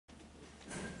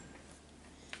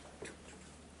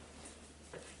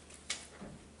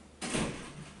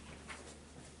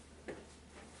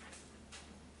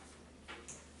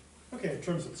in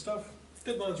terms of stuff,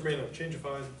 deadlines remain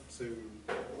unchangified, so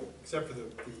except for the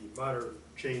minor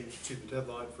change to the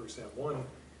deadline for exam 1,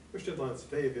 which deadline's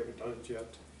today if you haven't done it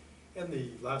yet, and the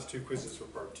last 2 quizzes for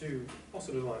part 2,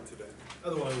 also deadline today.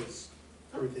 Otherwise,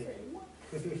 everything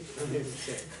remains the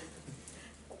same.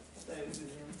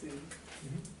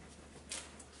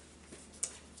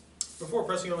 Before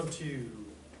pressing on to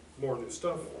more new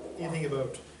stuff, anything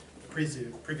about the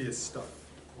previous stuff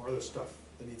or other stuff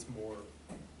that needs more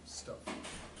stuff?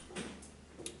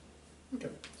 Okay.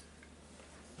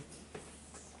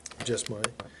 Adjust my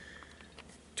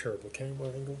terrible camera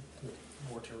angle.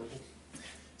 More terrible.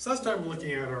 So last time we're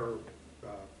looking at our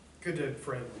good dead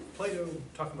friend Plato,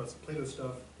 talking about some Plato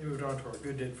stuff. We moved on to our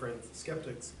good dead friends the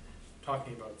skeptics,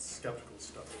 talking about skeptical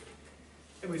stuff.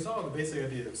 And we saw the basic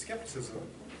idea of skepticism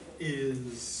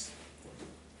is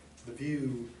the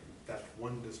view that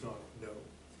one does not know.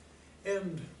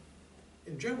 And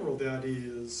in general, the idea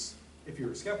is, if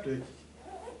you're a skeptic,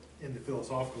 in the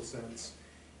philosophical sense,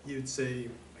 you'd say,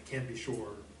 I can't be sure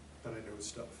that I know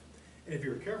stuff. And if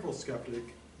you're a careful skeptic,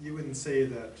 you wouldn't say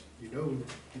that you know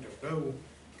you don't know,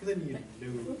 because then you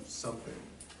know something.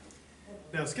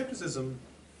 Now, skepticism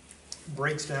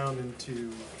breaks down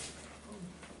into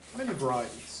many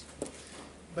varieties,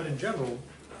 but in general,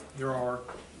 there are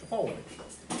the following.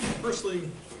 Firstly,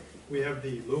 we have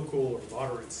the local or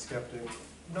moderate skeptic,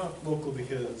 not local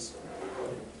because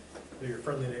they're your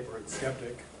friendly neighborhood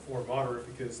skeptic, or moderate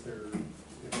because they're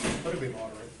politically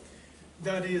moderate.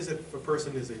 The idea is that if a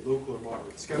person is a local or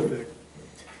moderate skeptic,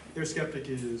 their skeptic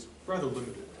is rather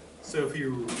limited. So if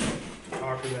you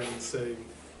talk to them and say,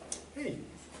 hey,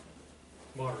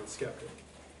 moderate skeptic,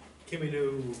 can we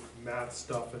know math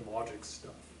stuff and logic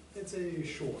stuff? It's a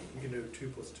sure. You can know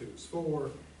 2 + 2 is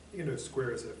 4. You can know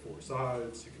squares have 4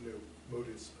 sides. You can know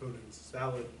modus ponens is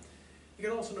valid. You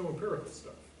can also know empirical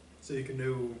stuff. So you can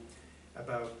know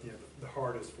about the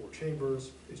heart has 4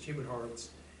 chambers, it's human hearts,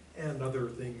 and other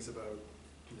things about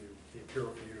the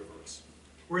empirical universe.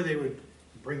 Where they would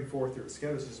bring forth their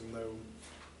skepticism, though,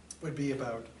 would be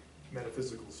about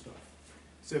metaphysical stuff.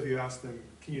 So if you ask them,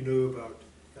 can you know about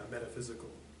metaphysical?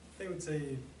 They would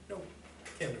say, no,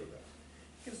 can't know that.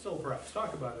 You can still perhaps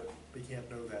talk about it, but you can't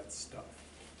know that stuff.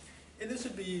 And this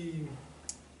would be,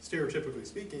 stereotypically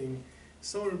speaking,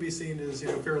 someone would be seen as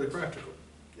fairly practical.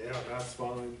 Yeah, math's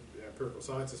fine, empirical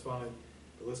science is fine,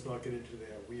 but let's not get into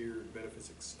that weird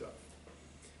metaphysics stuff.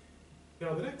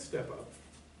 Now the next step up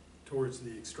towards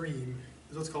the extreme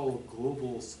is what's called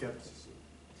global skepticism.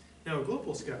 Now a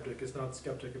global skeptic is not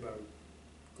skeptic about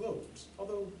globes,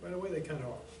 although in a way they kind of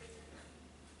are.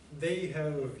 They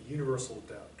have universal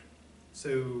doubt.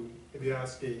 So if you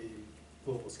ask a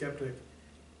global skeptic,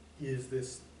 is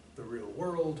this the real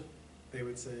world? They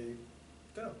would say,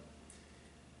 no.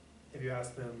 If you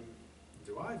ask them,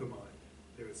 do I have a mind?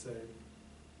 They would say,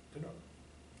 no.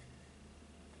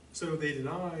 So they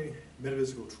deny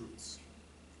metaphysical truths.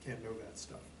 Can't know that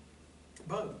stuff.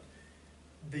 But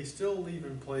they still leave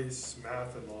in place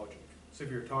math and logic. So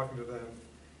if you're talking to them,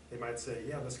 they might say,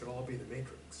 yeah, this could all be the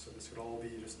Matrix, so this could all be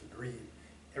just a dream.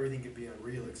 Everything could be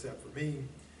unreal except for me.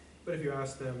 But if you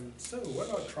ask them, so what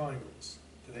about triangles?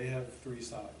 Do they have 3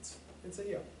 sides? They'd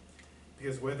say, yeah.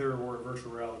 Because whether we're in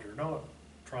virtual reality or not,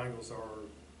 triangles are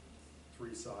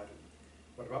 3-sided.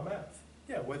 What about math?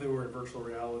 Yeah, whether we're in virtual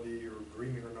reality or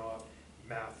dreaming or not,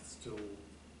 math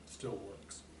still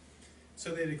works.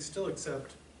 So they'd still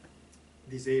accept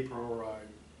these a priori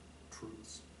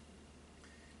truths.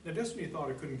 Now, just when you thought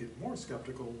it couldn't get more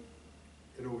skeptical,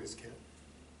 it always can.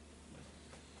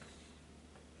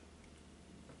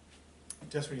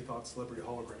 Just when you thought celebrity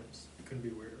holograms couldn't be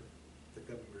weirder, like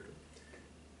that would be weirder.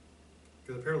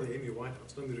 Because apparently Amy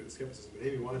Winehouse, nothing to do with skepticism, but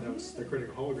Amy Winehouse, they're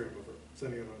creating a hologram of her,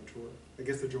 sending it on tour. I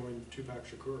guess they joined Tupac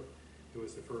Shakur, who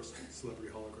was the first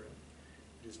celebrity hologram.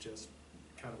 It is just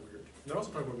kind of weird. And they're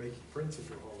also talking about making Prince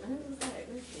into a hologram.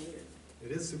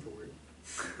 It is super weird.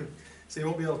 So you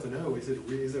won't be able to know,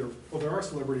 well, there are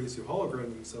celebrities who hologram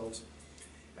themselves,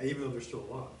 even though they're still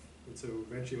alive. And so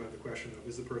eventually you have the question of,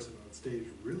 is the person on stage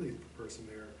really the person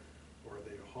there, or are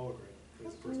they a hologram? I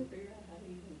was trying to figure out how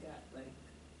they even got, like,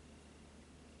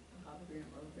 a hologram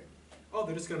over. Oh,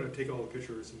 they're just going to take all the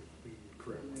pictures and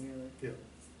correct them. Yeah.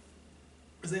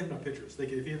 Because they have enough pictures.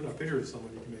 If you have enough pictures of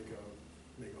someone, you can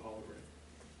make a hologram.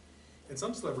 And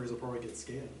some celebrities will probably get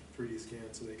scanned, 3D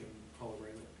scanned, so they can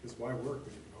hologram it. Because why work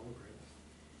when you can hologram it?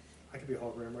 I could be a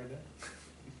hologram right now.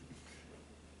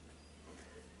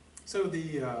 So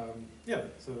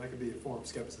so that could be a form of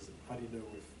skepticism. How do you know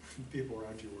if people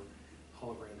around you are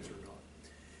holograms or not?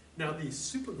 Now the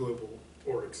super global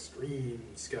or extreme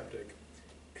skeptic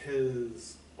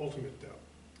has ultimate doubt.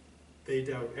 They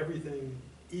doubt everything,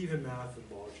 even math and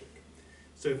logic.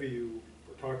 So if you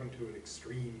were talking to an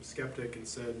extreme skeptic and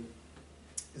said,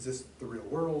 is this the real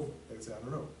world? They would say, I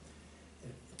don't know.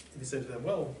 And if you said to them,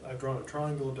 well, I've drawn a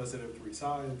triangle, does it have 3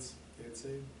 sides? They'd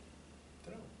say,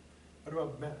 don't know. What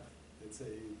about math? They'd say,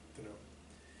 don't know.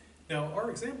 Now, our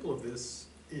example of this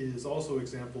is also an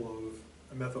example of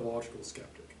a methodological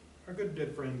skeptic. Our good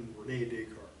dead friend Rene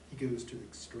Descartes, he goes to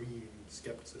extreme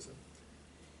skepticism,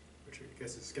 which I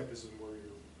guess is skepticism where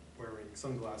you're wearing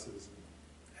sunglasses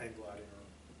and hang gliding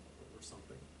or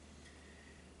something.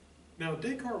 Now,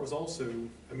 Descartes was also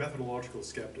a methodological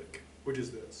skeptic, which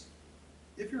is this.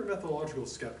 If you're a methodological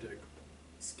skeptic,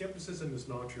 skepticism is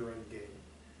not your end game.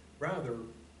 Rather,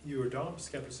 you adopt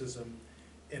skepticism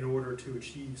in order to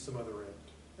achieve some other end.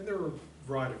 And there are a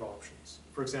variety of options.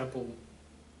 For example,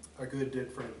 our good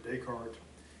dead friend Descartes,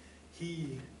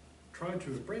 he tried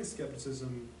to embrace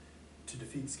skepticism to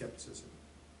defeat skepticism,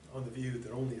 on the view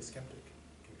that only a skeptic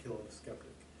can kill a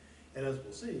skeptic. And as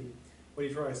we'll see, what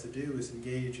he tries to do is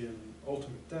engage in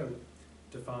ultimate doubt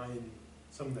to find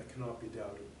something that cannot be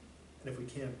doubted. And if we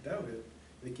can't doubt it,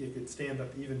 it could stand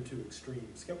up even to extreme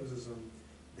skepticism,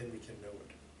 then we can know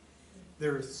it.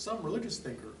 There are some religious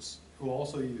thinkers who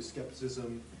also use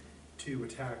skepticism to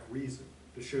attack reason,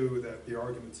 to show that the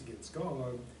arguments against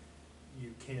God,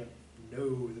 you can't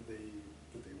know that they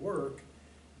work,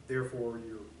 therefore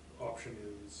your option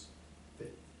is faith.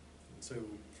 And so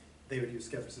they would use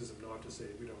skepticism not to say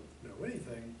we don't know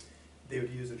anything, they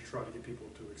would use it to try to get people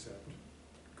to accept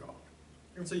God.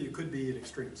 And so you could be an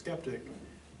extreme skeptic,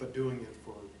 but doing it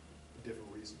for a different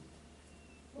reason.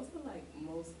 What's the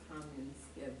most common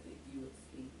skeptic you would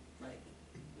see?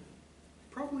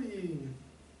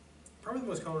 Probably the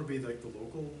most common would be the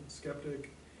local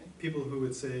skeptic. People who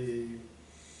would say,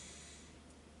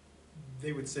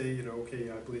 okay,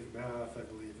 I believe in math, I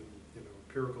believe in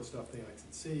empirical stuff, thing I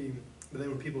can see. But then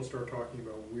when people start talking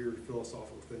about weird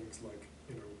philosophical things like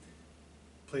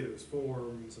Plato's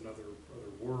forms and other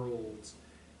worlds,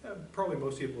 probably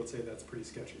most people would say that's pretty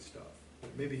sketchy stuff.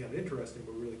 It may be kind of interesting,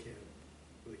 but we really can't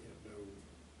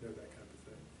know that kind of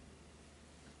thing.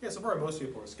 Yeah, so probably most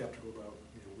people are skeptical about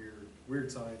weird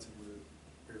science and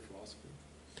weird philosophy.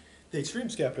 The extreme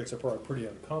skeptics are probably pretty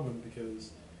uncommon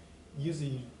because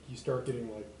usually you start getting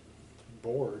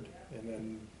bored and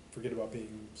then forget about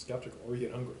being skeptical, or you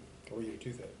get hungry, or you get a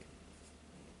toothache.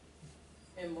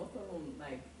 And most of them,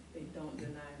 they don't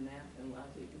deny math and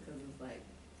logic because it's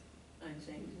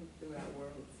unchanging throughout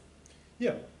worlds.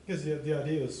 Yeah, because the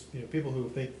idea is, people who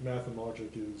think math and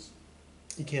logic is,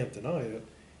 you can't deny it,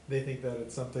 they think that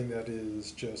it's something that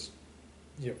is just,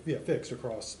 fixed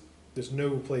across, there's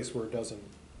no place where it doesn't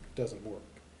work,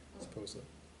 supposedly.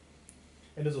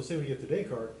 And as we'll see when we get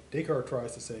to Descartes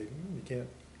tries to say, you can't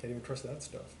even trust that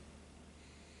stuff.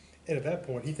 And at that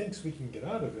point, he thinks we can get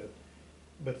out of it,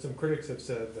 but some critics have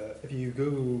said that if you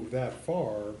go that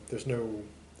far, there's no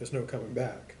coming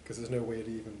back, because there's no way to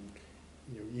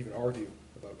even argue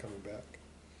about coming back.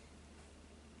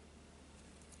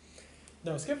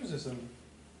 Now, skepticism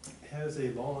has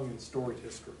a long and storied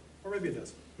history, or maybe it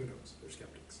doesn't. Who knows? They're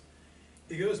skeptics.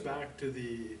 It goes back to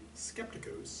the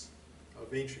skeptikos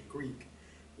of ancient Greek.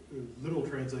 The literal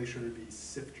translation would be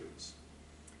sifters.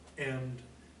 And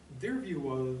their view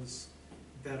was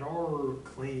that our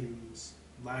claims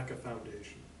lack a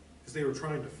foundation, because they were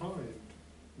trying to find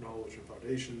knowledge and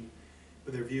foundation,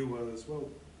 but their view was, well,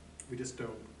 we just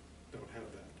don't have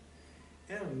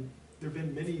that. And there have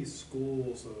been many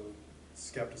schools of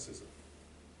skepticism.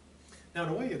 Now, in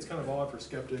a way, it's kind of odd for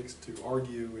skeptics to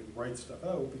argue and write stuff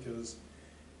out because,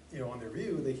 on their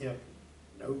view, they can't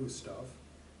know stuff.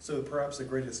 So perhaps the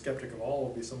greatest skeptic of all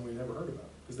would be someone we never heard about,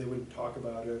 because they wouldn't talk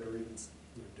about it or even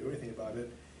do anything about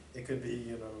it. It could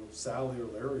be, Sally or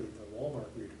Larry, the Walmart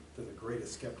reader, they're the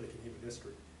greatest skeptic in human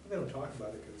history. But they don't talk about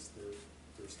it because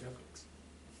they're skeptics.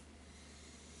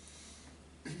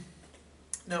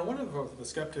 Now, one of the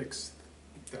skeptics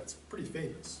that's pretty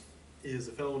famous is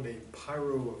a fellow named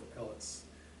Pyrrho of Elis.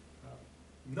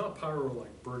 Not Pyrrho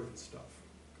like burning stuff,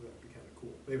 because that'd be kind of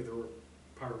cool. Maybe there were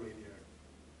pyromaniac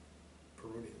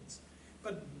Pyrrhonians.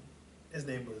 But his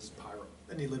name was Pyrrho,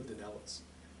 and he lived in Elis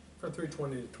from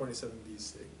 320 to 27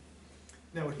 BC.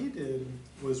 Now, what he did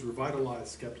was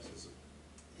revitalize skepticism.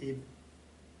 He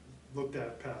looked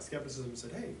at past skepticism and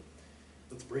said, hey,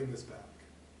 let's bring this back,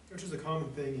 which is a common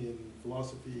thing in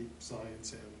philosophy,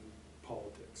 science, and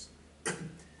politics.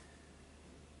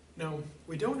 Now,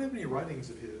 we don't have any writings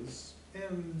of his,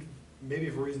 and maybe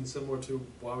for a reason similar to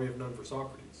why we have none for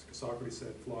Socrates, because Socrates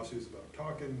said philosophy is about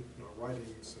talking, not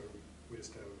writing, so we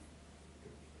just have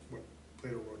what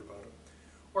Plato wrote about it.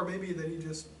 Or maybe that he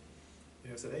just You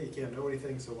know, said, hey, you can't know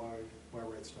anything, so why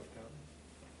write stuff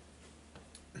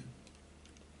down?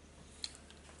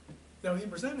 Now he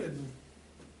presented,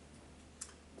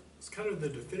 it's kind of the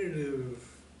definitive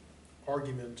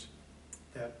argument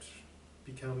that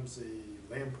becomes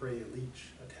a lamprey, a leech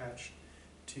attached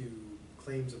to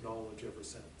claims of knowledge ever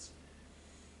since.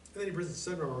 And then he presents a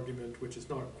second argument, which is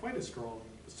not quite as strong,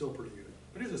 but still pretty good.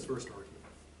 But here's his first argument.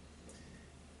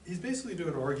 He's basically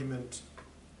doing an argument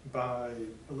by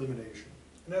elimination.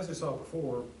 And as we saw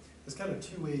before, there's kind of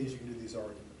two ways you can do these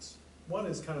arguments. One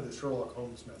is kind of the Sherlock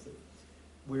Holmes method,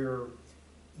 where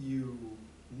you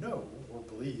know or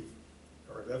believe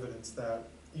or have evidence that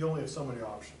you only have so many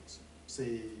options,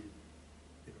 say,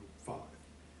 5.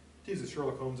 To use the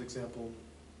Sherlock Holmes example,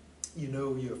 you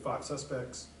know you have 5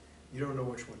 suspects, you don't know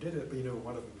which one did it, but you know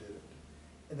one of them did it.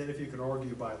 And then if you can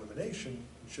argue by elimination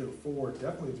and show 4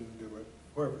 definitely didn't do it,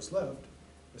 whoever's left,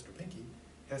 Mr. Pinky,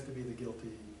 has to be the guilty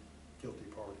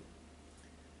party.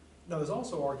 Now there's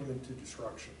also argument to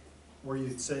destruction, where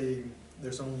you'd say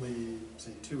there's only,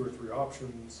 say, 2 or 3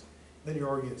 options, then you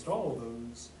argue against all of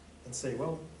those and say,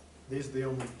 well, these are the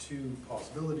only 2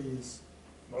 possibilities,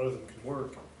 none of them can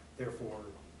work, therefore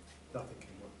nothing can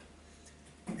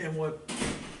work. And what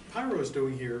Pyro is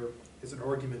doing here is an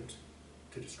argument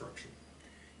to destruction.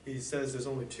 He says there's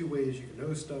only 2 ways you can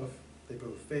know stuff, they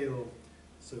both fail,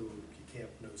 so you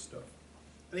can't know stuff.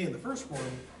 I think the first one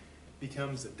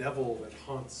becomes the devil that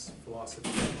haunts philosophy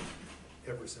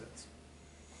ever since.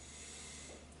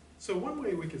 So one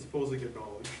way we can supposedly get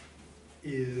knowledge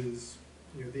is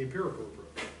the empirical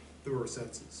approach, through our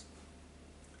senses.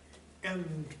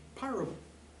 And Pyro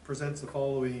presents the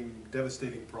following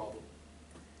devastating problem.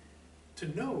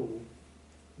 To know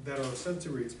that our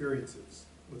sensory experiences,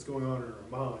 what's going on in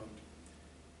our mind,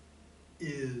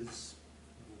 is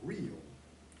real,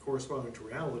 corresponding to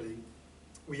reality,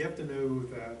 we have to know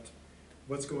that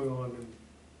what's going on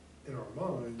in our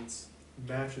minds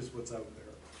matches what's out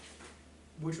there,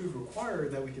 which would require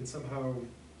that we can somehow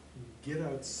get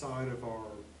outside of our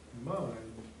mind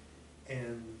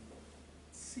and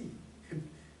see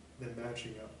them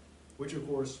matching up, which of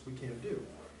course we can't do,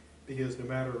 because no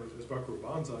matter, as Buckaroo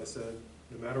Banzai said,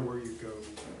 no matter where you go,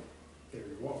 there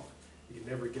you are. You can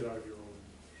never get out of your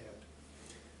own head.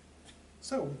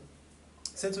 So,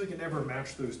 since we can never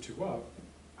match those 2 up,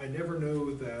 I never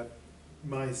know that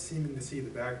my seeming to see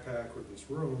the backpack or this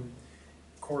room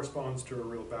corresponds to a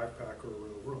real backpack or a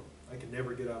real room. I can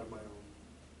never get out of my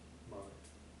own mind.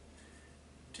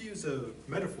 To use a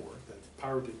metaphor that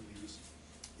Pyro didn't use,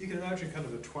 you can imagine kind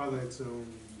of a Twilight Zone,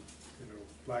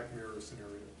 Black Mirror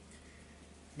scenario.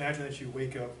 Imagine that you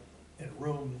wake up in a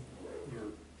room,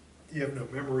 you have no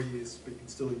memories, but you can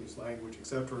still use language,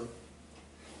 etc.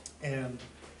 And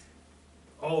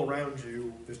all around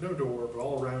you, there's no door, but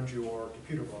all around you are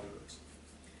computer monitors.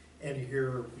 And you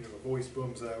hear, a voice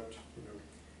booms out,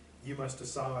 you must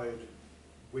decide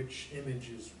which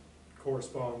image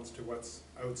corresponds to what's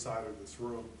outside of this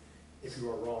room. If you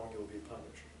are wrong, you'll be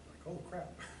punished. Like, oh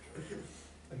crap.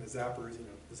 And the zappers,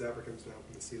 the zapper comes down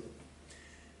from the ceiling.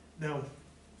 Now,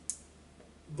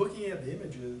 looking at the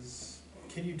images,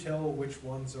 can you tell which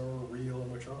ones are real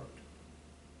and which aren't?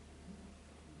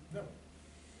 No.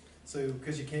 So,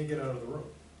 because you can't get out of the room.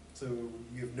 So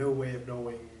you have no way of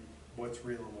knowing what's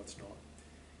real and what's not.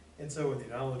 And so in the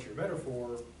analogy or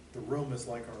metaphor, the room is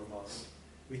like our mind.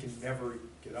 We can never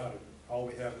get out of it. All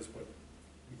we have is what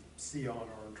we see on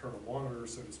our internal monitor,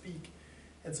 so to speak,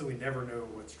 and so we never know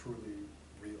what's truly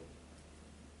real.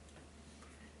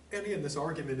 And again, this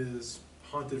argument is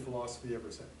haunted philosophy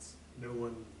ever since. No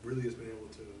one really has been able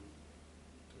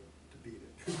to beat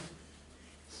it.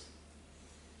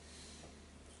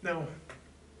 Now,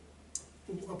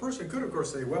 a person could, of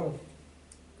course, say, well,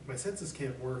 if my senses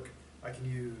can't work, I can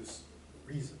use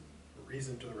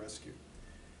reason to the rescue.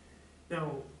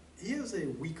 Now, he has a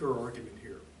weaker argument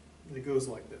here, and it goes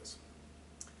like this.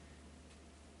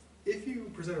 If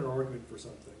you present an argument for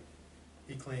something,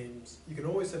 he claims, you can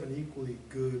always have an equally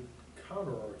good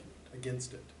counter-argument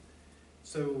against it.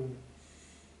 So,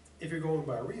 if you're going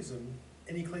by reason,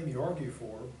 any claim you argue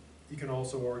for, you can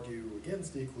also argue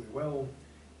against equally well,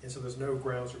 and so there's no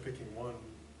grounds for picking one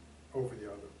over the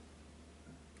other.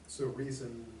 So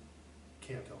reason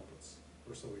can't help us,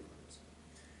 or so he claims.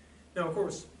 Now, of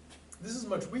course, this is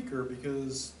much weaker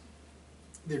because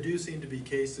there do seem to be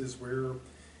cases where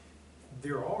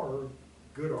there are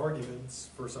good arguments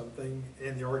for something,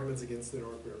 and the arguments against it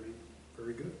are very,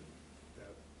 very good.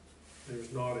 That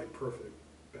there's not a perfect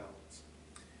balance.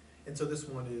 And so this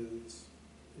one is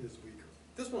weaker.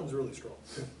 This one's really strong.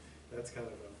 That's kind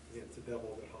of it's a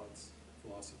devil that haunts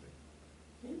philosophy.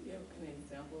 Can you give an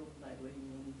example of like what you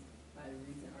mean by by the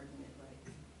reason argument,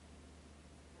 like,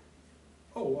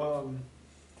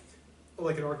 Oh,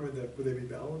 like an argument that, would they be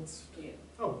balanced? yeah.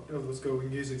 Oh, no, let's go, we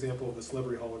can use the example of the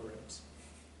celebrity holograms.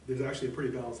 There's actually a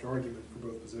pretty balanced argument for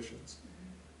both positions.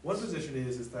 One position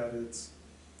is that it's,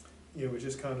 you know, it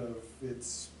just kind of,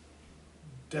 it's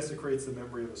desecrates the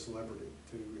memory of a celebrity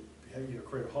to have, you know,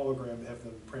 create a hologram to have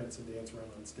them prance and dance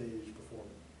around on stage performing.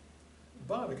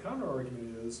 But a counter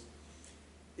argument is,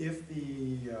 if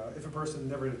a person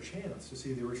never had a chance to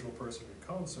see the original person in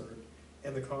concert,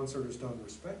 and the concert is done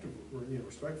respectively, or, you know,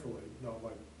 respectfully, not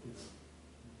like,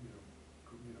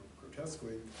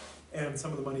 grotesquely, and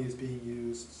some of the money is being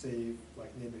used, say, like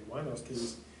in the Amy Winehouse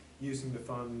case, using to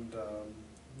fund,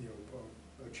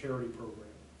 a charity program.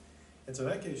 And so in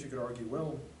that case, you could argue,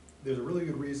 well, there's a really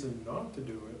good reason not to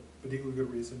do it, but equally good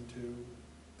reason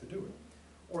to do it.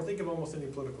 Or think of almost any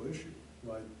political issue,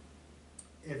 like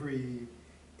every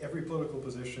political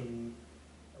position,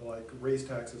 like raise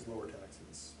taxes, lower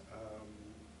taxes,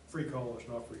 free college,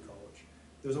 not free college.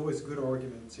 There's always good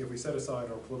arguments. If we set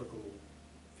aside our political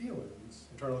feelings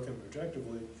and try to look at them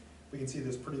objectively, we can see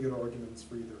there's pretty good arguments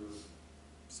for either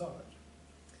side.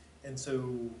 And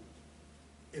so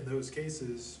in those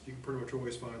cases, you can pretty much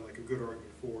always find like a good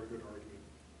argument for, a good argument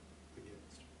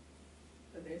against.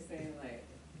 But they're saying like,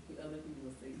 other people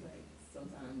will say like,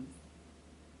 sometimes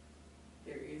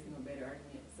there is no better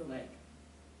argument, so like,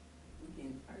 we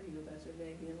can argue about your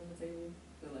bag being on the table,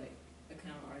 but like, a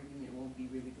counter argument won't be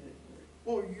really good for it.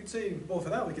 Well, you could say, well, for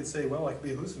that we could say, well, I could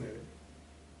be hallucinating.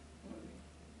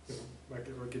 Okay.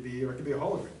 You know, or it could be a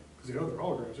hologram, because you know they're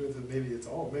holograms.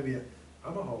 Or maybe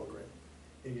I'm a hologram,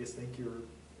 and you just think you're,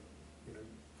 you know,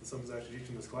 that someone's actually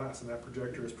teaching this class, and that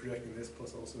projector is projecting this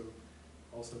plus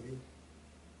also me.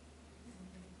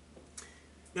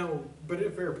 Now, but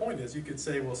a fair point is, you could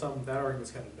say, well, that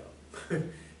argument's kind of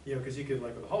dumb, you know, because you could,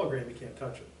 like, with a hologram, you can't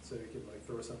touch it, so you could like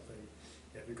throw something.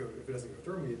 If it doesn't go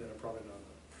through me, then I'm probably not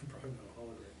a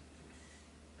hologram.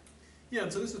 Yeah,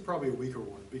 and so this is probably a weaker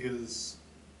one, because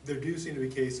there do seem to be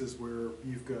cases where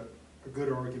you've got a good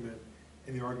argument,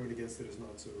 and the argument against it is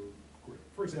not so great.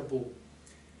 For example,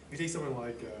 if you take something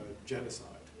like genocide,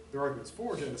 there are arguments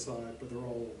for genocide, but they're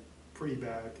all pretty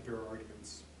bad compared to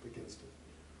arguments against it.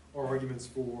 Or arguments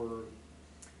for,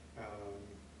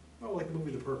 like the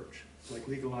movie The Purge, like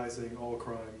legalizing all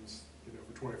crimes, you know,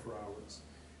 for 24 hours.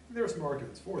 And there are some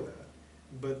arguments for that,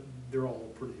 but they're all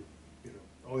pretty, you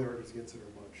know, all the arguments against it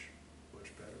are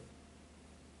much better.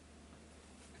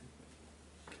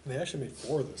 And they actually made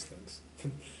 4 of those things,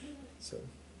 so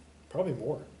probably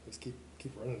more. Just keep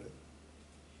running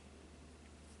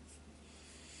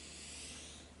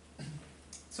it.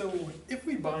 So if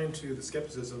we buy into the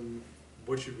skepticism,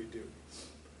 what should we do?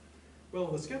 Well,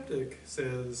 the skeptic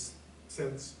says,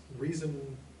 since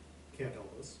reason can't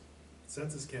help us,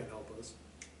 senses can't help us,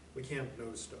 we can't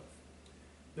know stuff.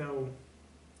 Now,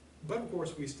 but of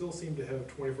course, we still seem to have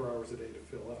 24 hours a day to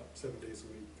fill up, 7 days a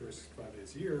week, 365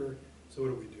 days a year, so what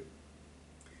do we do?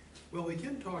 Well, we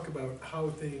can talk about how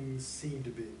things seem to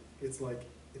be. It's like,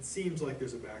 it seems like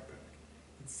there's a backpack.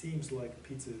 It seems like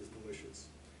pizza is delicious.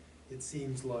 It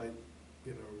seems like,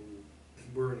 you know,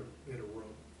 we're in a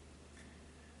room.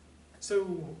 So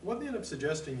what they end up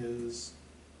suggesting is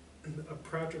a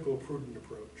practical, prudent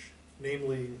approach,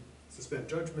 namely suspend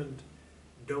judgment,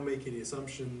 don't make any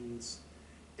assumptions,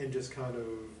 and just kind of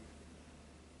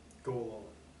go along.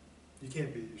 You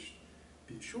can't be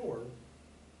sure.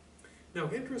 Now,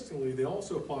 interestingly, they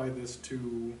also apply this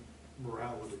to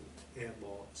morality and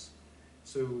laws.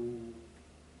 So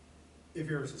if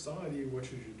you're in society, what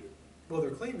should you do? Well,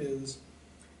 their claim is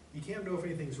you can't know if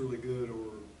anything's really good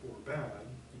or bad.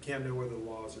 You can't know whether the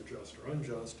laws are just or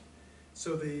unjust.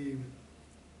 So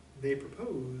they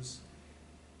propose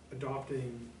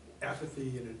adopting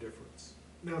apathy and indifference.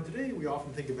 Now, today we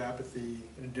often think of apathy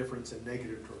and indifference in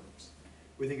negative terms.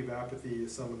 We think of apathy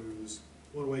as someone who's,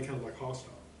 in a way, kind of like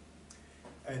hostile.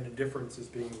 And indifference as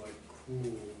being like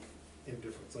cruel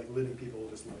indifference, like letting people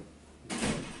just like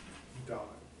die,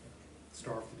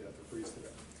 starve to death or freeze to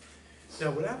death.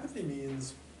 Now, what apathy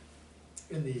means,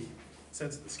 in the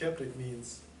sense of the skeptic,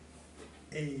 means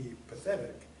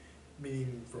apathetic,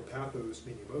 meaning from pathos,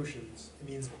 meaning emotions. It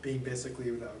means being basically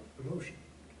without emotion.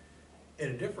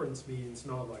 And indifference means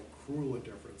not like cruel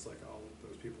indifference, like I'll let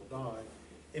those people die.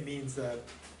 It means that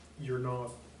you're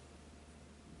not,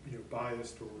 you know,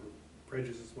 biased or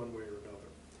prejudiced one way or another.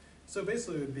 So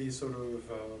basically, it would be sort of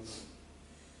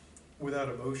without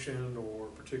emotion or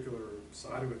particular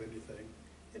siding with anything.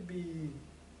 It'd be,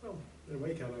 well, in a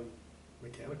way, kind of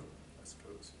mechanical, I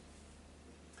suppose.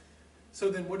 So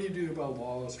then what do you do about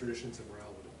laws, traditions, and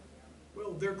morality?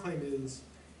 Well, their claim is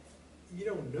you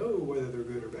don't know whether they're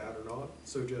good or bad or not,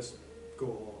 so just go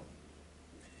along.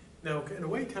 Now, in a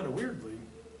way, kind of weirdly,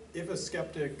 if a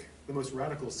skeptic, the most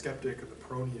radical skeptic of the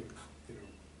Peronian,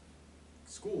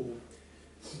 school,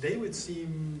 they would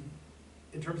seem,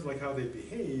 in terms of like how they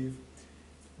behave,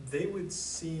 they would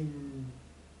seem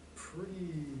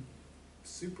pretty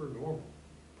super normal,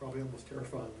 probably almost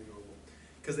terrifyingly normal,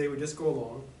 because they would just go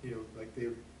along, like they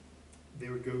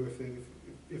would go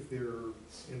if they're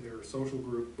in their social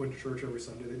group, went to church every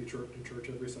Sunday, they'd be in church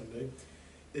every Sunday,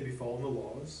 they'd be following the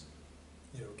laws,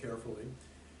 carefully.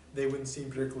 They wouldn't seem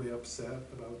particularly upset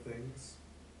about things,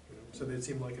 so they'd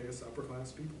seem like, I guess, upper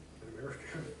class people in America,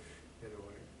 in a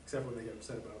way, except when they get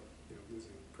upset about,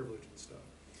 losing privilege and stuff.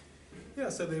 Yeah,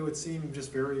 so they would seem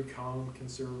just very calm,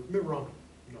 conservative. Mitt Romney,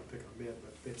 I'm not picking on Mitt,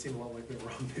 but they'd seem a lot like Mitt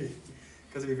Romney,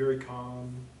 because they'd be very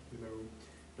calm,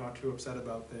 not too upset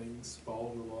about things,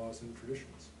 following the laws and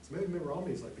traditions. So maybe Mitt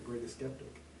Romney is like the greatest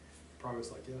skeptic. Probably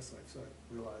was like, yes,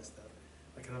 I realized that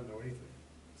I cannot know anything,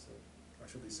 so I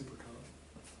should be super calm.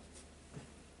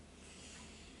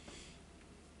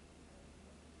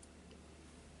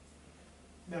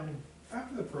 Now,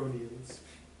 after the Peronians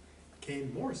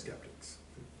came more skeptics,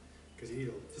 because you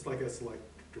need, just like us, like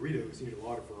Doritos, you need a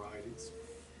lot of varieties.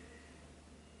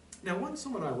 Now, one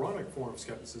somewhat ironic form of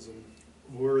skepticism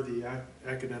were the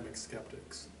academic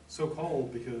skeptics, so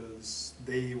called because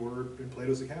they were in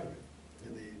Plato's Academy,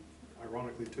 and they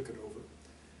ironically took it over.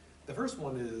 The first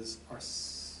one is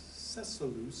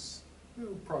Arcesilaus,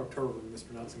 probably totally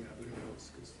mispronouncing that, but who knows,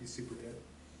 because he's super dead.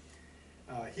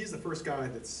 He's the first guy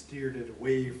that steered it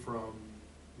away from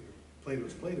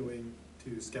Plato's Platoing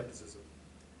to skepticism.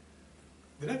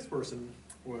 The next person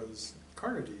was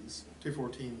Carneades,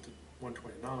 214 to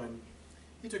 129.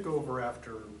 He took over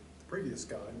after the previous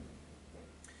guy.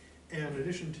 And in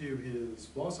addition to his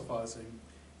philosophizing,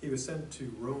 he was sent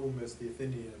to Rome as the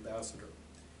Athenian ambassador.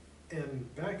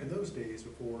 And back in those days,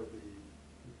 before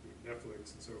the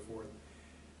Netflix and so forth,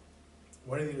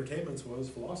 one of the entertainments was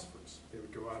philosophers. They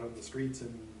would go out on the streets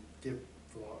and give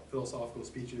philosophical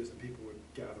speeches, and people would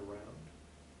gather around.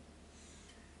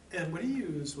 And what he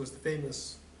used was the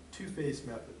famous two-face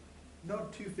method.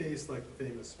 Not two-faced like the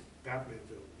famous Batman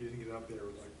villain. He didn't get up there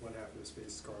with like one half of his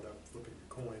face scarred up, flipping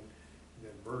a coin, and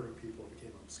then murdering people if he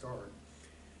came up scarred.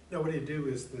 No, what he'd do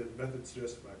is the method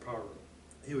suggested by Pyrrho.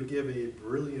 He would give a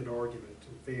brilliant argument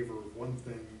in favor of one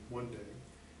thing one day,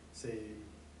 say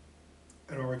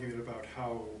an argument about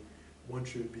how one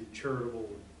should be charitable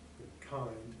and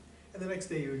kind, and the next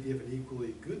day he would give an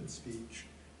equally good speech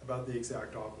about the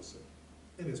exact opposite.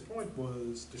 And his point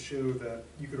was to show that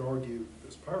you could argue,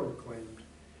 as Pyrrho claimed,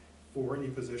 for any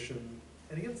position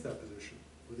and against that position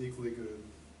with equally good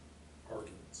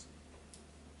arguments.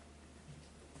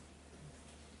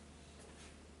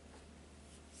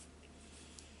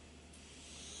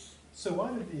 So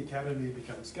why did the Academy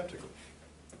become skeptical?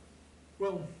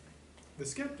 Well, the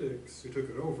skeptics who took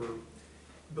it over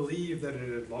believed that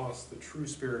it had lost the true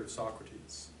spirit of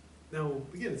Socrates. Now,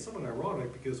 again, it's somewhat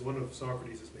ironic because one of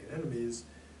Socrates' main enemies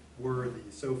were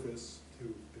the sophists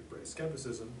who embraced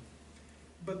skepticism,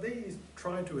 but they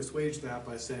tried to assuage that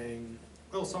by saying,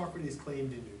 well, Socrates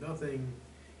claimed he knew nothing,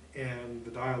 and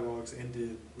the dialogues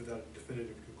ended without a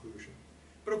definitive conclusion.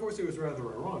 But of course it was rather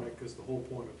ironic because the whole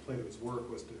point of Plato's work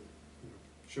was to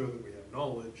show that we have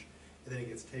knowledge, and then it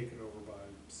gets taken over by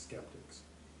skeptics.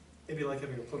 It'd be like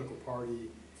having a political party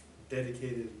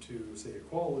dedicated to, say,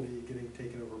 equality, getting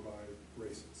taken over by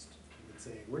racists, and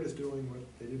saying, we're just doing what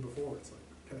they did before. It's like,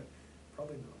 okay,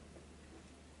 probably not.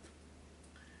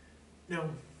 Now,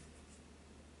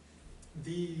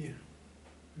 the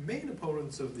main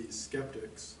opponents of these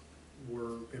skeptics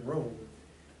were, in Rome,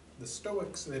 the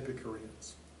Stoics and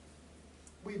Epicureans.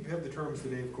 We have the terms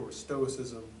today, of course,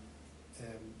 Stoicism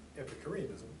and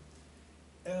Epicureanism.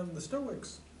 And the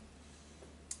Stoics,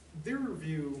 their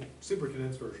view, super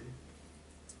condensed version,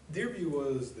 their view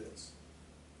was this: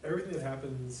 everything that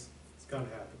happens is gonna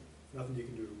happen. Nothing you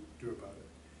can do about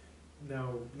it.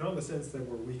 Now, not in the sense that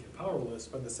we're weak and powerless,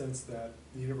 but in the sense that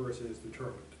the universe is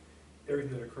determined.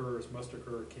 Everything that occurs must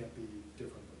occur, can't be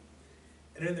differently.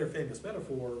 And in their famous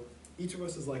metaphor, each of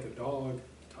us is like a dog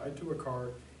tied to a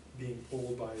cart being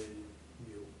pulled by a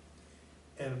mule.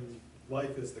 And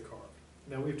life is the cart.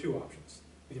 Now we have two options.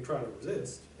 We can try to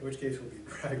resist, in which case we'll be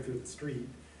dragged through the street,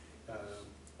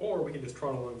 or we can just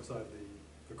trot along beside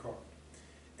the cart.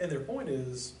 And their point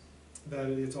is that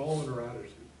it's all in our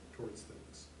attitude towards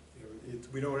things.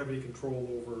 We don't have any control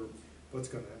over what's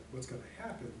going to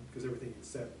happen because everything is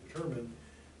set and determined,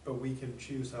 but we can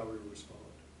choose how we respond.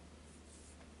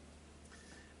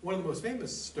 One of the most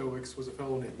famous Stoics was a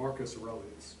fellow named Marcus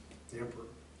Aurelius, the emperor.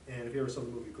 And if you ever saw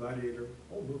the movie Gladiator,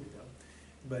 old movie now,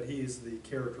 but he's the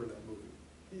character in that movie.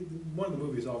 One of the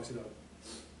movies obviously not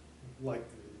like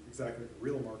exactly the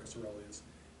real Marcus Aurelius,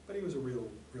 but he was a real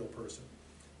person.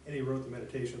 And he wrote the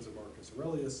Meditations of Marcus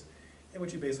Aurelius, in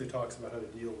which he basically talks about how to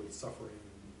deal with suffering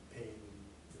and pain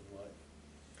in life.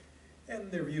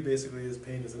 And their view basically is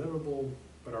pain is inevitable,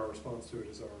 but our response to it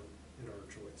is in our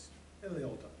choice. And they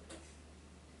all died.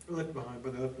 They left behind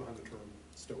the term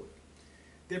Stoic.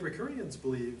 The Epicureans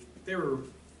believed they were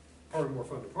probably more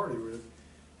fun to party with,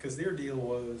 because their deal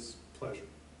was pleasure.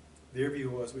 Their view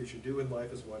was what you should do in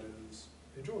life is what is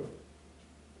enjoyable.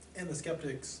 And the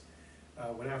skeptics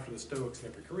went after the Stoics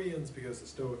and Epicureans because the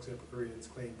Stoics and Epicureans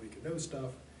claimed we could know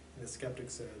stuff, and the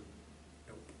skeptics said,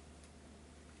 nope.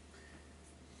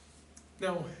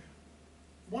 Now,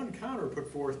 one counter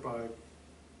put forth by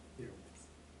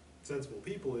sensible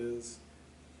people is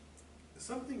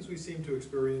some things we seem to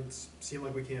experience seem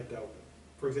like we can't doubt them.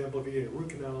 For example, if you get a root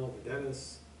canal, the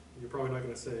dentist, you're probably not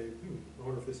going to say, I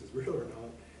wonder if this is real or not.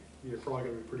 You're probably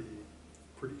going to be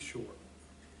pretty sure.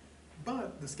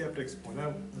 But the skeptics point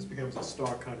out, this becomes a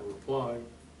stock kind of reply,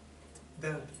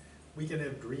 that we can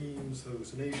have dreams,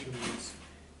 hallucinations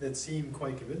that seem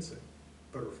quite convincing,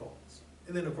 but are false.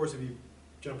 And then, of course, if you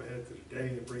jump ahead to today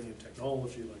and bring in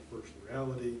technology like virtual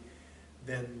reality,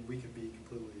 then we can be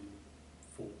completely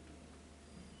fooled.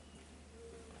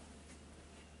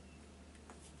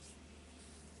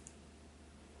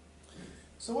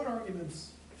 So what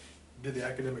arguments did the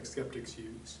academic skeptics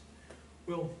use?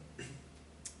 Well,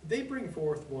 they bring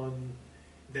forth one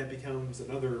that becomes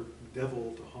another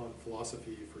devil to haunt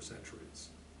philosophy for centuries.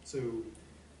 So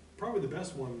probably the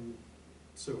best one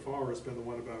so far has been the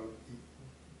one about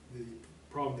the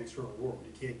problem of the external world.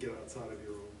 You can't get outside of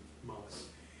your own mind.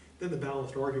 Then the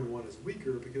balanced argument one is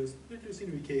weaker because there do seem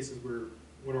to be cases where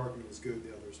one argument is good, the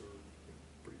others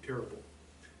are pretty terrible.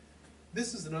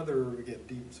 This is another, again,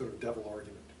 deep sort of devil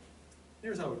argument.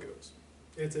 Here's how it goes.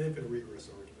 It's an infinite regress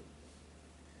argument.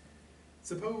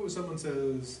 Suppose someone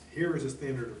says, here is a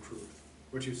standard of truth.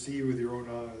 What you see with your own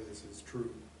eyes is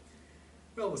true.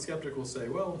 Well, the skeptic will say,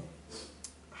 well,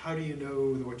 how do you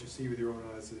know that what you see with your own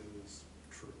eyes is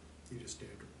true? You just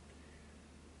standard.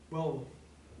 Well,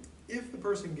 if the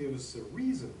person gives a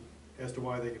reason as to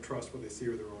why they can trust what they see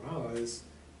with their own eyes,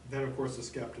 then of course the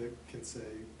skeptic can say,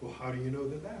 well, how do you know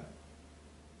that that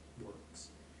works?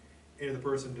 And if the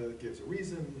person gives a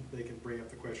reason, they can bring up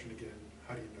the question again,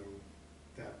 how do you know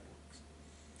that works?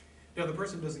 Now, if the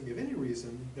person doesn't give any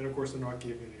reason, then of course they're not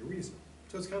giving any reason.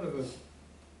 So it's kind of a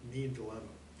neat dilemma.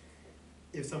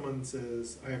 If someone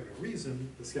says, I have no reason,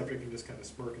 the skeptic can just kind of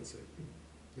smirk and say,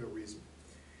 no reason.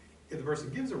 If the person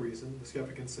gives a reason, the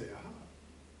skeptic can say, aha,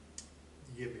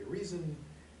 you give me a reason,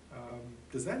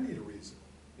 does that need a reason?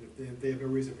 And if they have no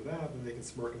reason for that, then they can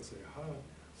smirk and say, aha.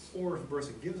 Or if the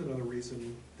person gives another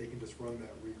reason, they can just run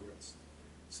that regress.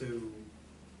 So,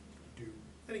 do.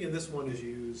 And again, this one is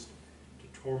used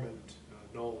to torment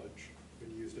knowledge,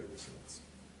 been used ever since.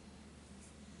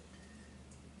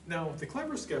 Now, the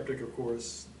clever skeptic, of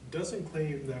course, doesn't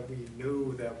claim that we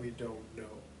know that we don't know,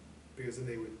 because then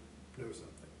they would know something.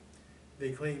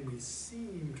 They claim we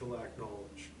seem to lack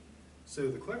knowledge. So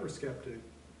the clever skeptic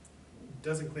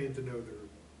doesn't claim to know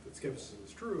that skepticism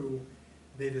is true.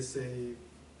 They just say,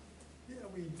 yeah,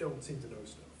 we don't seem to know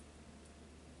stuff.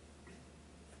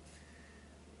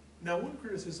 Now, one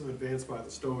criticism advanced by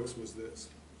the Stoics was this.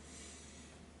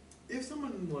 If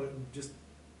someone just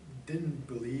didn't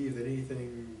believe that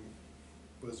anything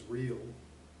was real,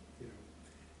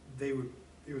 it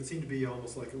would seem to be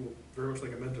almost like, very much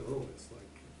like a mental illness. Like,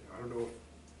 I don't know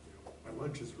if my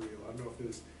lunch is real. I don't know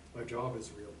if my job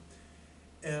is real.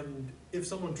 And if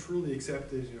someone truly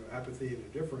accepted apathy and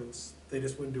indifference, they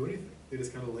just wouldn't do anything. They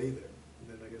just kind of lay there, and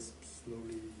then I guess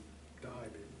slowly die,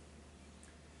 maybe.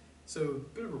 So, a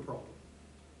bit of a problem.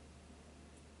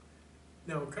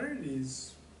 Now,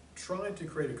 Carneades tried to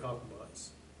create a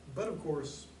compromise, but of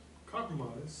course,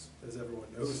 compromise, as everyone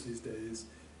knows these days,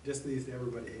 just leads to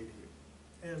everybody hating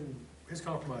you. And his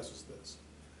compromise was this.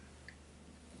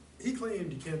 He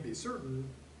claimed you can't be certain,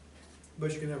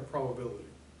 but you can have probability.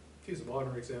 To use a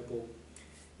modern example,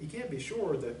 you can't be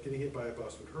sure that getting hit by a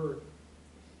bus would hurt,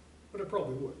 but it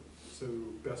probably would, so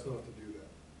best not to do that.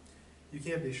 You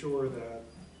can't be sure that,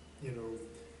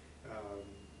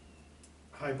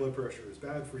 high blood pressure is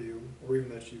bad for you, or even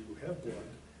that you have blood,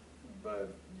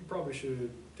 but you probably should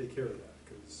take care of that,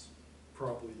 because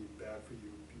probably bad for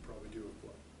you, you probably do have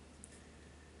blood.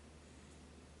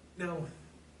 Now,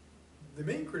 the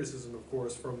main criticism, of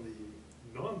course, from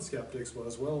the non-skeptics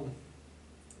was, well,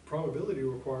 probability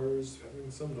requires having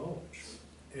some knowledge.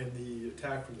 And the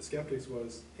attack from the skeptics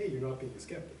was, hey, you're not being a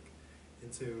skeptic.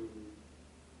 And so,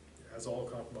 as all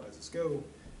compromises go,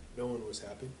 no one was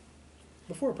happy.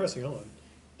 Before pressing on,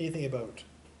 anything about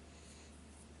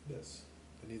this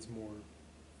that needs more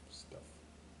stuff?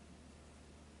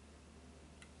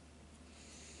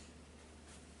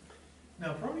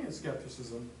 Now, Peronean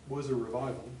skepticism was a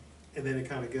revival, and then it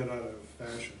kind of got out of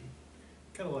fashion,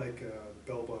 kind of like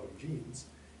bell-bottom jeans,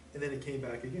 and then it came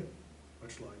back again,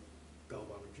 much like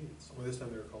bell-bottom jeans. Only this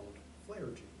time they were called flare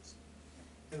jeans.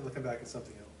 And then they'll come back as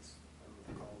something else. I don't know if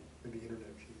they're called maybe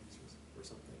internet jeans or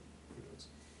something, who knows.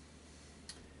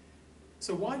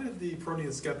 So why did the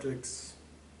Peronean skeptics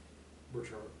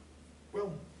return?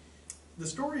 Well, the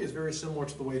story is very similar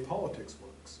to the way politics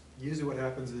works. Usually what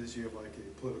happens is you have like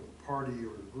a political party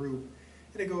or a group,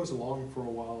 and it goes along for a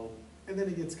while, and then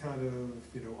it gets kind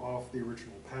of, off the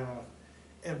original path,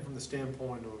 and from the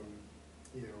standpoint of,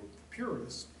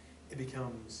 purists, it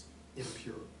becomes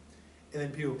impure. And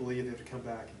then people believe they have to come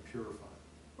back and purify.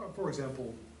 Well, for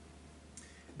example,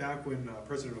 back when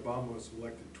President Obama was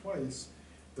elected twice,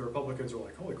 the Republicans were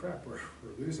like, holy crap, we're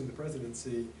losing the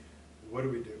presidency, what do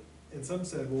we do? And some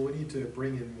said, well, we need to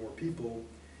bring in more people,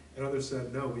 and others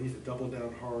said, no, we need to double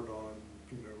down hard on,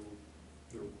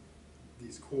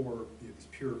 these core, these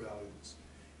pure values.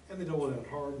 And they doubled down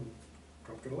hard, and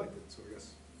Trump got elected, so I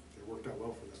guess it worked out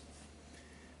well for them.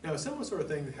 Now, a similar sort of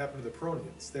thing happened to the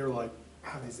Peronians. They were like,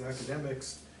 these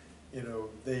academics,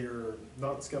 they are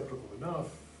not skeptical enough,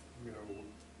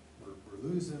 we're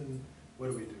losing,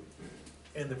 what do we do?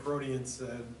 And the Peronians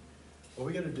said, what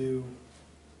we gotta do,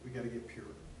 we gotta get pure.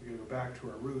 We gotta go back to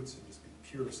our roots and just be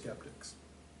pure skeptics.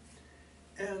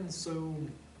 And so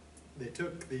they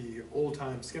took the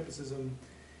old-time skepticism,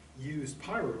 used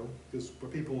pyro, because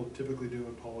what people typically do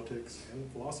in politics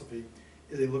and philosophy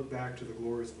is they look back to the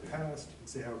glories of the past and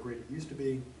say how great it used to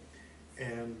be,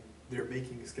 and they're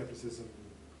making skepticism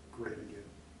great again.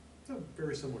 So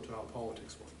very similar to how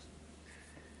politics works.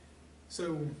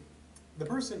 So the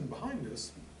person behind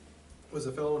this was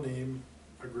a fellow named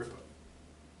Agrippa,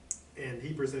 and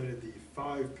he presented the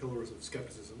 5 pillars of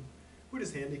skepticism, which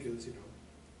is handy because,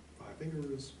 5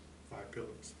 fingers, 5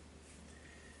 pillars.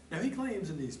 Now he claims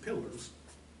in these pillars,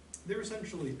 they're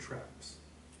essentially traps.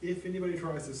 If anybody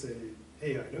tries to say,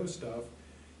 hey, I know stuff,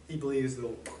 he believes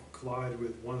they'll collide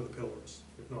with one of the pillars,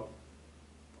 if not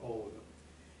all of them.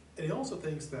 And he also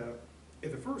thinks that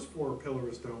if the first 4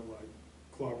 pillars don't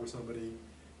clobber somebody,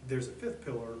 there's a 5th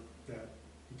pillar that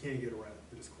you can't get around,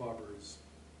 that just clobbers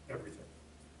everything.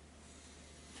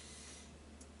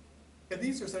 And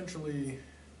these are essentially,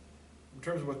 in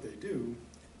terms of what they do,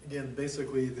 again,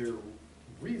 basically they're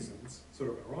reasons, sort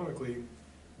of ironically,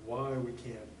 why we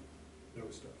can't know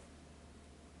stuff.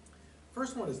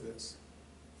 First one is this: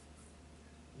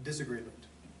 disagreement.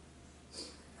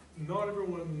 Not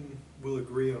everyone will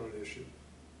agree on an issue.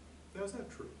 Now, is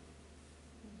that true?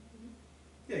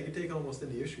 Yeah, you can take almost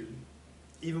any issue,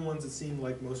 even ones that seem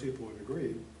like most people would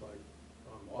agree, like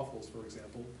on waffles, for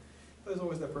example. There's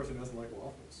always that person who doesn't like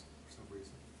waffles for some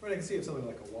reason. I mean, I can see if something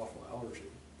like a waffle allergy,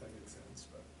 that makes sense.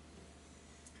 But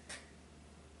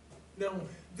now,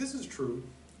 this is true,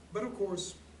 but of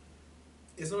course,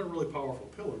 it's not a really powerful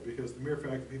pillar, because the mere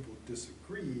fact that people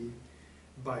disagree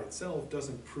by itself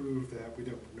doesn't prove that we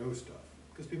don't know stuff.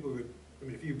 Because people would,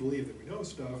 if you believe that we know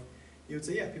stuff, you would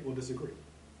say, yeah, people disagree.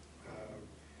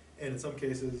 And in some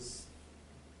cases,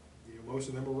 most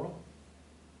of them are wrong.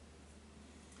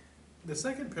 The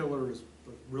second pillar is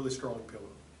a really strong pillar.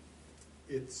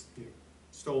 It's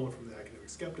stolen from the academic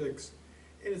skeptics,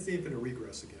 and it's the infinite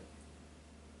regress again.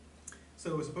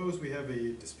 So suppose we have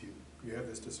a dispute, we have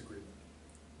this disagreement,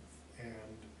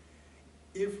 and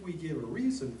if we give a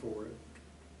reason for it,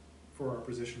 for our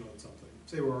position on something,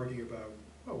 say we're arguing about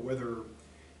whether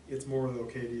it's morally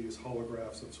okay to use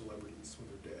holographs of celebrities when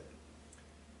they're dead.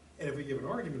 And if we give an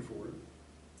argument for it,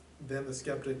 then the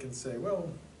skeptic can say,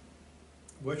 well,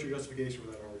 what's your justification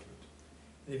for that argument?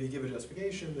 And if you give a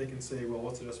justification, they can say, well,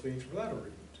 what's the justification for that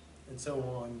argument? And so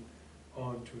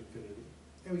on to infinity.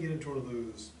 And we get into one of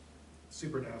those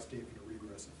super nasty infinite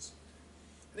regresses.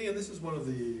 And again, this is one of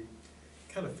the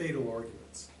kind of fatal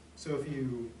arguments. So if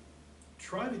you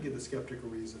try to give the skeptic a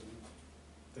reason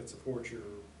that supports your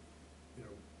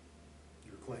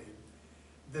claim,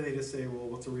 then they just say, well,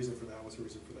 what's the reason for that? What's the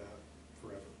reason for that?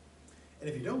 Forever. And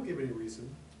if you don't give any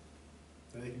reason,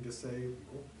 then they can just say,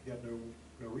 well, you got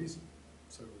no reason.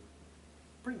 So,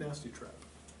 pretty nasty trap.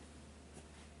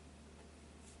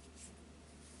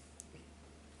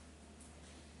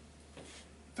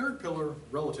 Third pillar,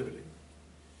 relativity.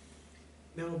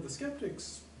 Now, the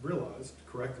skeptics realized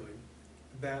correctly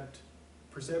that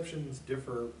perceptions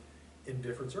differ in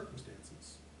different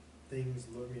circumstances. Things,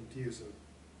 I mean, to use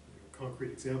a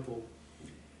concrete example,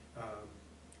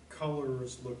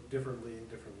 colors look differently in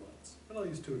different lights. And I'll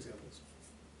use two examples.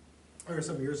 I remember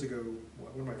some years ago,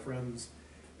 one of my friends,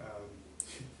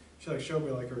 she like showed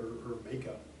me like her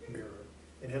makeup mirror,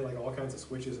 and had like all kinds of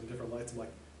switches and different lights. I'm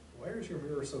like, why is your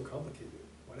mirror so complicated?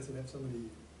 Why does it have so many,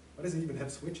 why does it even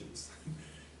have switches?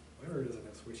 My mirror doesn't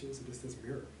have switches, it just this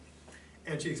mirror.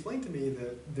 And she explained to me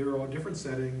that there are different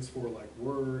settings for like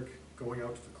work, going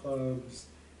out to the clubs,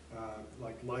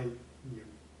 like light,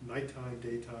 nighttime,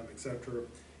 daytime, etc.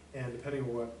 And depending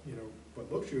on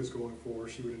what look she was going for,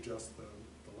 she would adjust the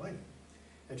lighting.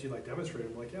 And she like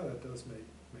demonstrated, I'm like, yeah, that does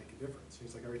make a difference.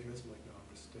 She's like, are you convinced? I'm like, no,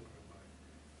 I'm just sticking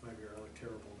with my mirror. I look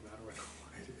terrible no matter what the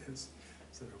light is,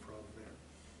 so no problem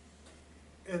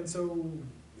there. And so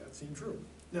that seemed true.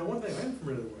 Now, one thing I'm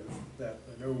familiar with that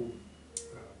I know,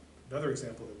 another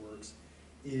example that works,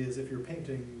 is if you're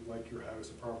painting like your house,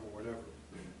 apartment, or whatever.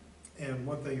 And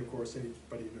one thing, of course,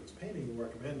 anybody who knows painting will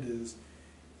recommend is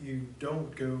you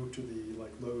don't go to the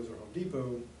like Lowe's or Home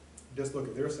Depot, just look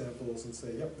at their samples and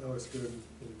say, yep, that looks good,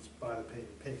 and just buy the paint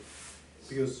and paint.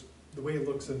 Because the way it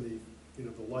looks in the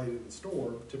the light in the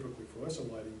store, typically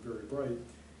fluorescent lighting, very bright,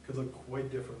 could look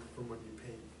quite different from when you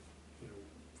paint,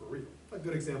 for real. A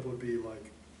good example would be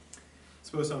like,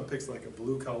 suppose someone picks like a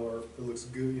blue color that looks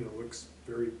good, looks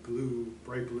very blue,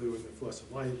 bright blue in the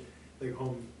fluorescent light. They go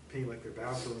home, paint like their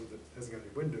bathroom that hasn't got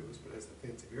any windows but has a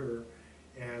fancy mirror,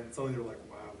 and suddenly they're like,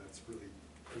 wow, that's really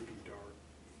creepy, dark,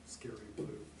 scary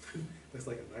blue. That's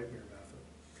like a nightmare bathroom.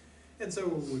 And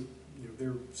so,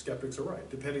 their skeptics are right.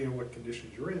 Depending on what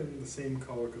conditions you're in, the same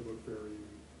color could look very,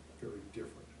 very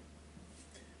different.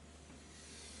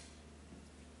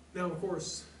 Now, of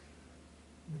course,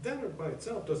 that by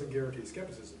itself doesn't guarantee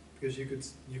skepticism, because you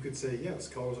could say, yes,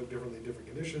 colors look differently in different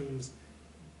conditions,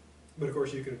 but of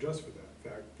course you can adjust for that.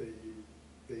 In fact,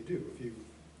 they do.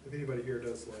 If anybody here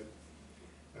does like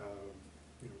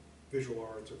visual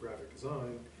arts or graphic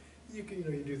design, you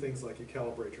do things like you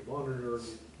calibrate your monitor, and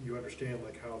you understand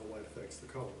like how the light affects the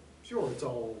color. Sure, it's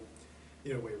all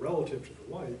in a way relative to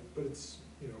the light, but it's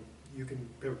you can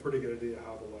have a pretty good idea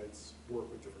how the lights work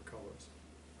with different colors.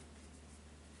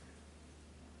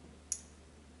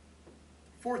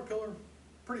 Fourth pillar,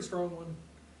 pretty strong one,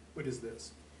 which is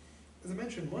this. As I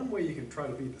mentioned, one way you can try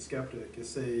to beat the skeptic is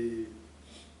say,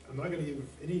 I'm not going to give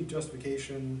any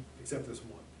justification except this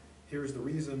one. Here's the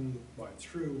reason why it's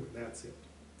true, and that's it.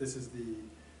 This is the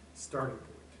starting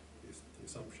point, is the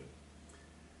assumption.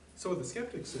 So what the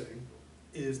skeptics say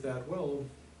is that, well,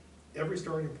 every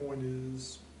starting point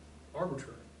is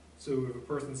arbitrary. So if a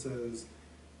person says,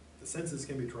 the senses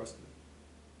can be trusted,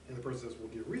 and the person says, well,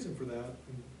 do you have a reason for that?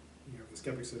 And the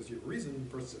skeptic says, do you have a reason?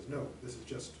 The person says, no, this is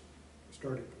just a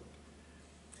starting point.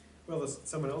 Well,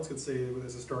 someone else could say, well,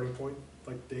 there's a starting point,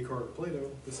 like Descartes or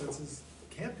Plato, the senses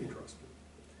can't be trusted.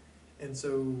 And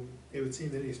so it would seem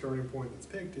that any starting point that's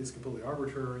picked is completely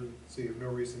arbitrary, so you have no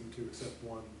reason to accept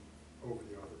one over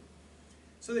the other.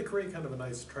 So they create kind of a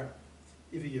nice trap.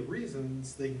 If you give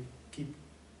reasons, they can keep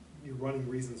you running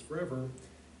reasons forever,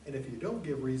 and if you don't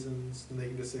give reasons, then they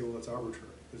can just say, well, it's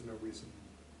arbitrary. There's no reason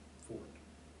for it.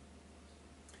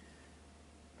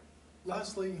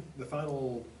 Lastly, the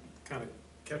final kind of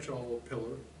catch-all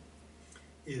pillar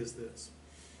is this.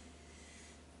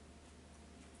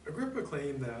 Agrippa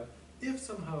claimed that if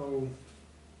somehow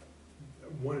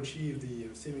one achieved the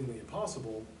seemingly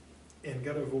impossible and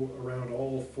got around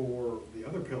all four of the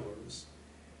other pillars,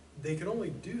 they could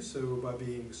only do so by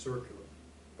being circular,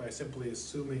 by simply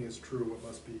assuming as true what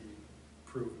must be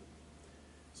proven.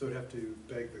 So it'd have to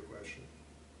beg the question.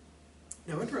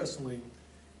 Now, interestingly,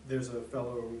 there's a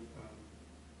fellow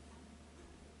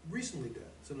recently dead,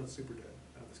 so not super dead,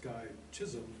 this guy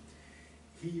Chisholm.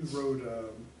 He wrote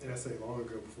an essay long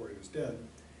ago before he was dead,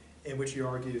 in which he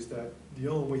argues that the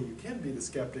only way you can be the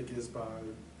skeptic is by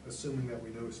assuming that we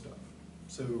know stuff.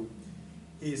 So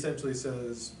he essentially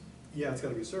says, yeah, it's got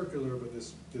to be circular, but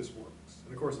this works.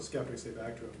 And of course the skeptics say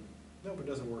back to him, no, it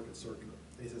doesn't work, it's circular.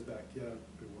 And he says back, yeah,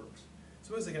 it works.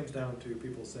 So as it comes down to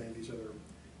people saying to each other,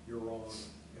 you're wrong,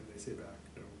 and they say back,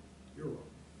 no, you're wrong.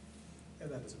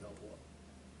 And that doesn't help a lot.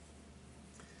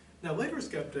 Now later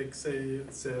skeptics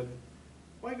said,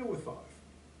 why go with 5?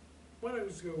 Why not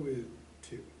just go with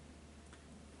 2?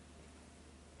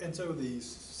 And so the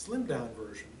slimmed down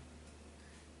version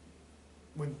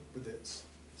went with this.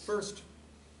 First,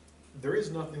 there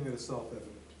is nothing that is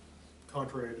self-evident,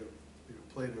 contrary to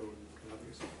Plato and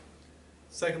others.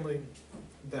 Secondly,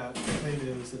 that the claim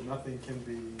is that nothing can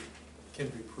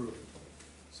be proven.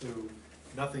 So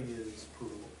nothing is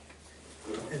provable.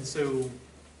 And so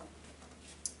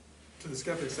to the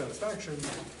skeptic's satisfaction,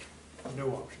 no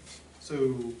options. So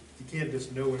you can't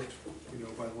just know it,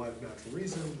 by the light of natural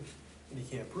reason, and you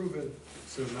can't prove it,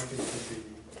 so nothing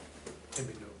can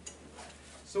be known.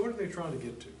 So what are they trying to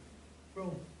get to?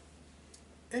 Well,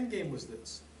 endgame was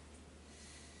this: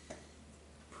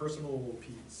 personal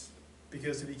peace.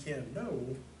 Because if you can't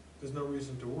know, there's no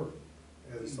reason to worry.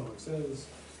 As the song says,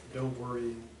 don't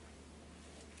worry,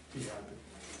 be happy.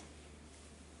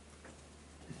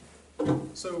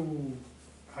 So,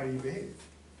 how do you behave?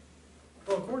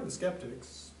 Well, according to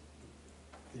skeptics,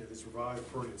 these revived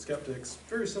Freudian skeptics,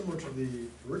 very similar to the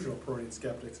original Freudian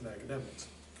skeptics and academics.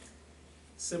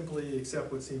 Simply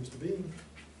accept what seems to be,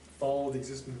 follow the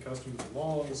existing customs and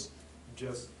laws,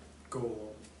 just go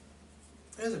along.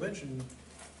 As I mentioned,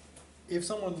 if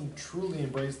someone truly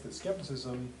embraced the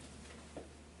skepticism,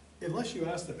 unless you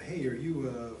ask them, hey, are you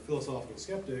a philosophical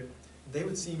skeptic, they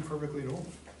would seem perfectly normal.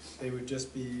 They would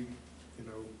just be,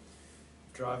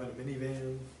 driving a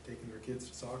minivan, taking their kids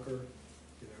to soccer,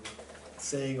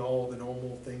 saying all the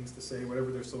normal things to say,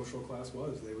 whatever their social class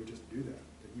was, they would just do that.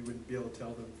 You wouldn't be able to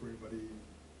tell them for anybody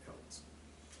else.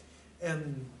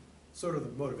 And sort of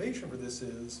the motivation for this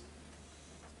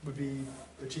would be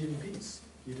achieving peace.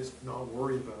 You just not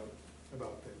worry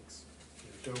about things.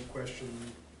 Don't question,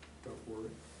 don't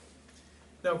worry.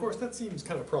 Now, of course, that seems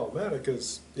kind of problematic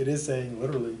because it is saying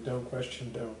literally, don't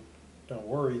question, don't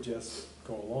worry, just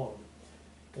go along.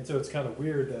 And so it's kind of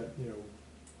weird that,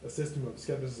 a system of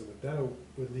skepticism and doubt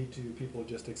would lead to people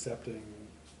just accepting,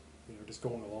 just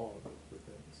going along with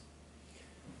things.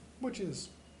 Which is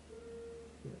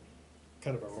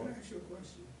kind of ironic. Can I ask you a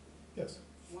question? Yes.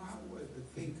 Why would the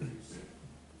thinkers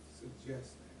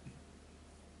suggest that?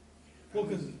 Well,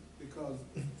 because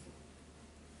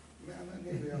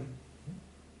maybe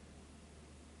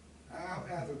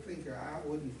as a thinker, I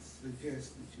wouldn't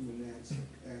suggest that you would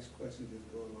ask questions and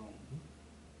go along.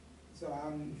 So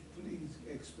please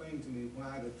explain to me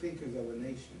why the thinkers of a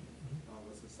nation,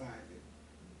 of a society,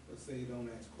 would say don't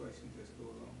ask questions, just go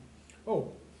along.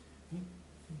 Oh,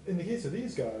 in the case of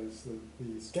these guys,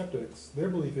 the skeptics, their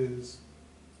belief is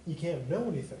you can't know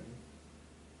anything,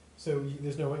 so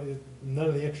there's none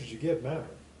of the answers you get matter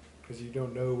because you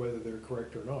don't know whether they're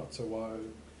correct or not. So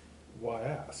why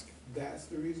ask? That's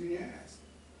the reason you ask,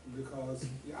 because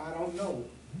I don't know.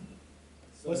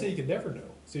 So, Let's say you could never know.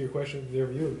 So your question, their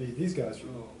view would be, these guys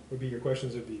would be, your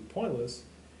questions would be pointless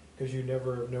because you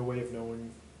never have no way of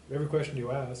knowing. Every question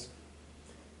you ask,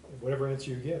 whatever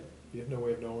answer you get, you have no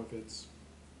way of knowing if it's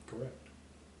correct.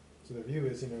 So their view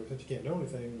is, since you can't know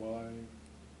anything, why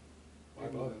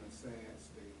I'm bother? in a sad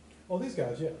state. Well, these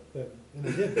guys, yeah, and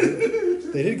they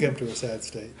did. They did come to a sad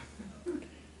state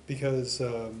because they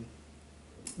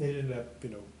ended up,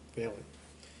 failing.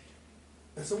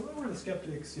 And so why were the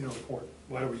skeptics, important?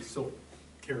 Why do we still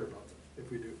care about them,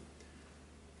 if we do?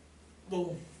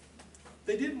 Well,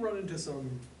 they did run into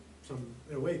some,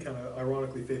 in a way, kind of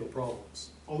ironically fatal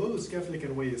problems. Although the skeptic,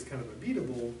 in a way, is kind of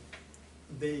unbeatable,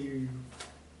 they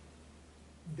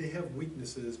have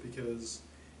weaknesses because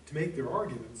to make their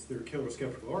arguments, their killer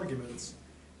skeptical arguments,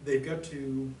 they've got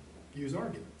to use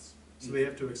arguments. So they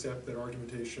have to accept that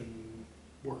argumentation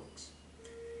works.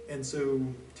 And so,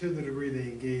 to the degree they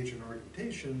engage in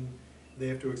argumentation, they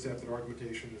have to accept that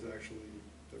argumentation is actually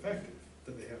effective,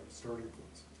 that they have a starting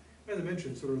place. As I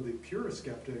mentioned, sort of the pure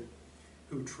skeptic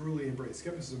who truly embraced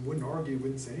skepticism wouldn't argue,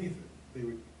 wouldn't say anything.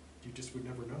 You just would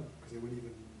never know, because they wouldn't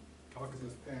even talk about it.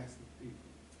 Just passive people.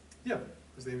 Yeah,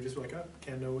 because they would just be like,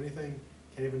 can't know anything,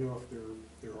 can't even know if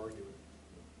they're arguing.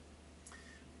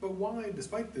 But why,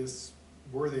 despite this,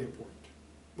 were they important?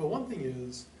 Well, one thing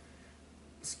is,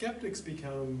 skeptics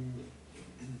become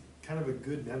kind of a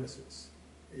good nemesis.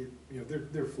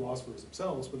 They're philosophers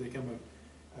themselves, but they become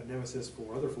a nemesis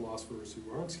for other philosophers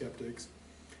who aren't skeptics,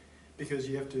 because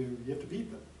you have to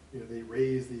beat them. They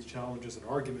raise these challenges and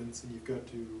arguments, and you've got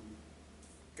to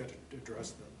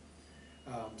address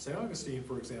them. St. Augustine,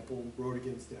 for example, wrote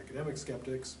against the academic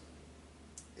skeptics,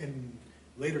 and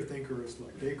later thinkers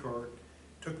like Descartes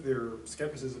took their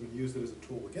skepticism and used it as a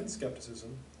tool against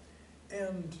skepticism,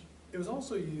 and it was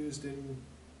also used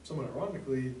somewhat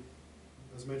ironically,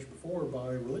 as mentioned before, by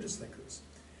religious thinkers.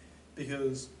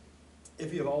 Because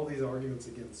if you have all these arguments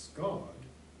against God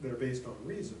that are based on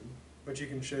reason, but you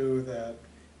can show that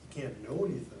you can't know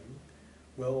anything,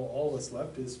 well, all that's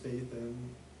left is faith in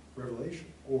revelation,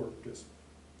 or just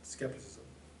skepticism.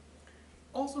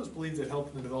 Also, it's believed it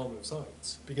helped in the development of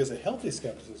science, because a healthy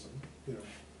skepticism,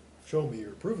 show me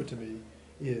or prove it to me,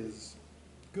 is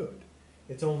good.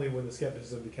 It's only when the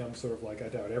skepticism becomes sort of like, I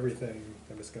doubt everything,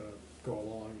 I'm just going to go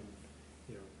along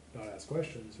and not ask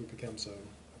questions, it becomes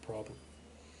a problem.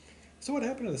 So what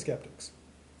happened to the skeptics?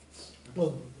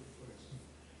 Well,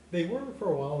 they were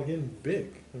for a while again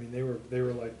big. I mean, they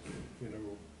were like, you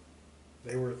know,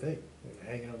 they were a thing. They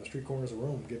were hanging on the street corners of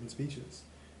Rome, giving speeches,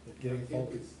 and getting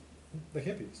followers. The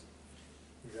hippies,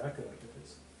 exactly like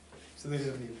hippies. So they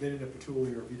didn't have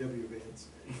Patchouli or VW vans.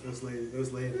 Those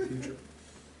lay in the future.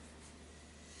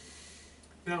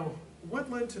 Now,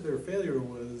 what led to their failure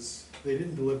was they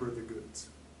didn't deliver the goods.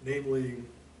 Namely,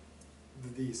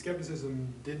 the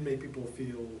skepticism didn't make people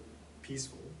feel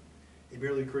peaceful. It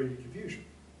merely created confusion.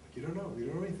 Like, you don't know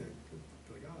anything.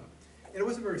 Like, ah. And it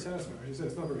wasn't very satisfying. As you said,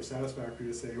 it's not very satisfactory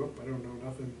to say, oh, I don't know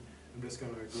nothing, I'm just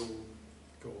gonna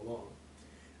go along.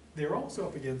 They're also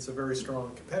up against a very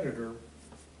strong competitor,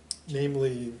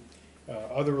 namely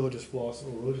other religious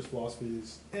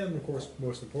philosophies, and of course,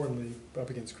 most importantly, up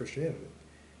against Christianity,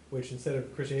 which instead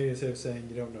of saying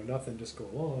you don't know nothing, just go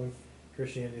along,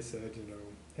 Christianity said, you know,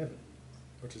 heaven,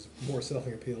 which is more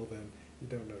selling appeal than you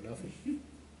don't know nothing.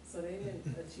 So they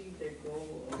didn't achieve their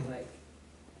goal of like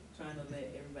trying to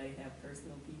let everybody have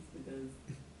personal peace because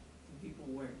people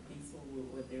weren't peaceful with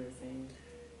what they were saying.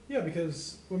 Yeah,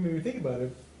 because when we think about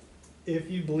it,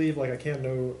 if you believe like I can't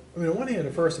know, I mean, on one hand,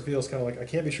 at first it feels kind of like I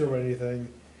can't be sure about anything.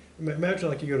 Imagine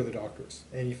like you go to the doctors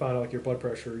and you find out like your blood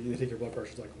pressure, you think your blood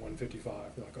pressure is like 155.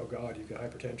 You're like, oh God, you've got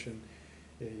hypertension.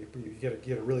 You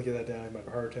gotta really get that down. You might have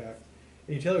a heart attack.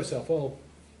 And you tell yourself, well,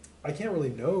 I can't really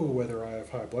know whether I have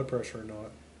high blood pressure or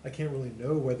not. I can't really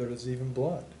know whether there's even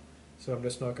blood. So I'm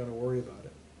just not going to worry about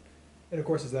it. And of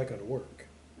course, is that going to work?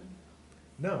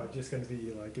 No, it's just going to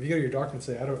be like, if you go to your doctor and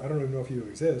say, I don't even know if you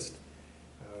exist,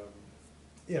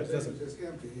 yeah, it doesn't. Just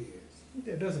empty heads.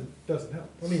 It doesn't help.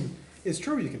 I mean, it's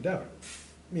true you can doubt it.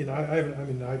 I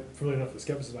mean, I'm familiar enough with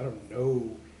skepticism. I don't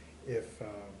know if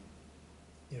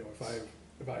you know, if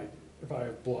I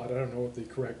have blood, I don't know what the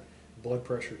correct blood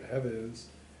pressure to have is.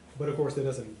 But of course, that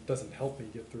doesn't help me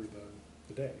get through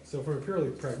the day. So from a purely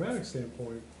pragmatic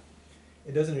standpoint,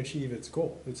 it doesn't achieve its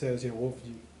goal. It says, you know, well, if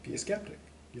you be a skeptic,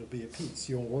 you'll be at peace.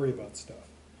 You won't worry about stuff.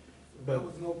 But there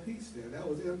was no peace there. That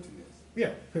was emptiness.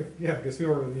 Yeah, yeah, because we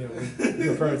were, you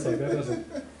know, trying to say that doesn't,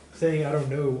 saying I don't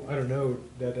know,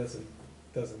 that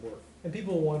doesn't work. And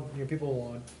people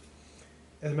want,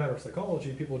 as a matter of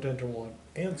psychology, people tend to want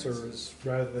answers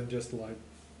rather than just like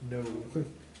no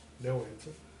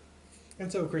answer. And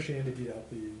so Christianity beat out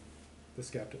the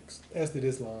skeptics, as did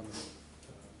Islam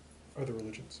and other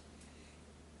religions.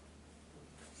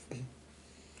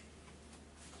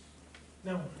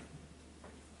 Now,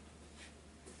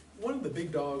 one of the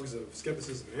big dogs of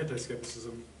skepticism and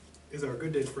anti-skepticism is our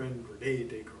good dead friend Rene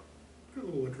Descartes. A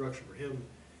little introduction for him,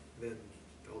 then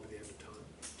that'll be the end of time.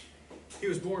 He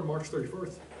was born March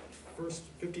 31st,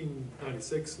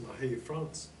 1596 in La Haye,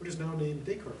 France, which is now named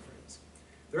Descartes, France.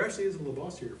 There actually is a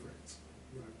LaBossiere, France.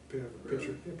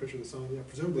 Picture of the song, yeah,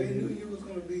 presumably. They knew you was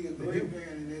going to be a great man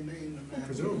and they named the man.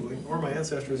 Presumably, or my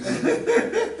ancestors. I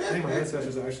think my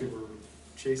ancestors actually were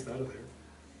chased out of there.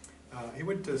 He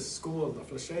went to school at La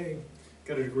Flèche,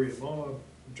 got a degree in law,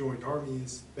 joined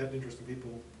armies, met interesting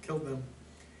people, killed them.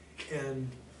 And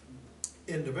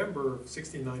in November of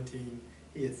 1619,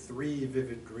 he had 3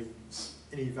 vivid dreams.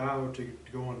 And he vowed to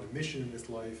go on a mission in his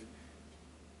life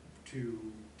to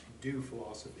do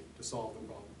philosophy, to solve the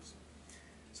problems.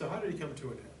 So how did he come to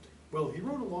an end? Well, he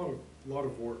wrote a lot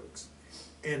of works.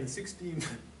 And in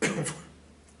I'm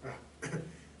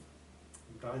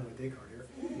dying with Descartes here.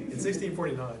 In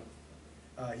 1649,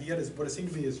 he had what seemed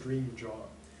to be his dream job.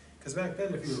 Because back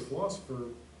then, if you were a philosopher,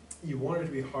 you wanted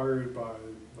to be hired by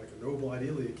like a noble,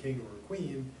 ideally a king or a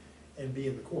queen, and be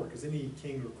in the court. Because any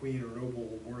king or queen or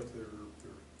noble worth their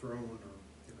throne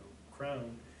or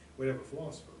crown would have a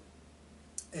philosopher.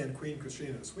 And Queen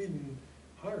Christina of Sweden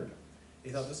hired him. He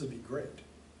thought this would be great.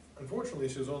 Unfortunately,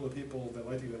 she was one of the people that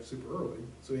liked to get up super early,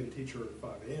 so he had to teach her at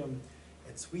 5 a.m.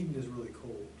 And Sweden is really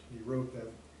cold. He wrote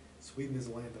that Sweden is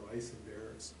a land of ice and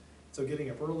bears. So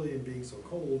getting up early and being so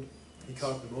cold, he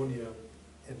caught pneumonia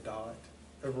and died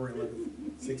February 11th,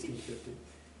 1650,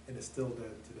 and is still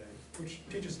dead today, which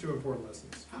teaches 2 important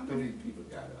lessons. How many people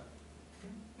got up?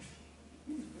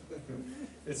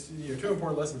 It's 2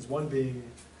 important lessons. One being,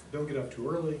 don't get up too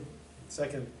early.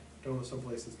 Second, don't go some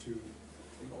places too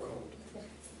cold.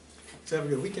 So have a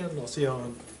good weekend, and I'll see you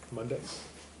on Monday.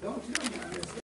 Don't tell me I missed